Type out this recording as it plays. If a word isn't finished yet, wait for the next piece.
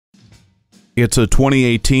It's a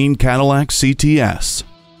 2018 Cadillac CTS.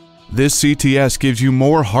 This CTS gives you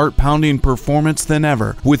more heart-pounding performance than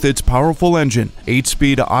ever with its powerful engine,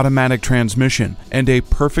 8-speed automatic transmission, and a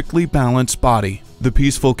perfectly balanced body. The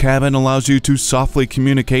peaceful cabin allows you to softly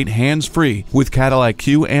communicate hands-free with Cadillac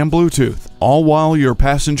Q and Bluetooth, all while your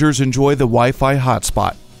passengers enjoy the Wi-Fi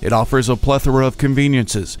hotspot. It offers a plethora of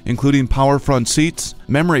conveniences, including power front seats,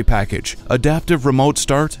 memory package, adaptive remote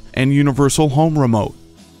start, and universal home remote.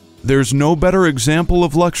 There's no better example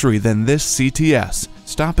of luxury than this CTS.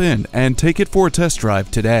 Stop in and take it for a test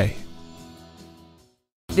drive today.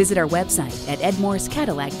 Visit our website at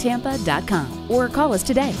edmorsecadillactampa.com or call us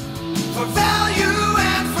today. For value.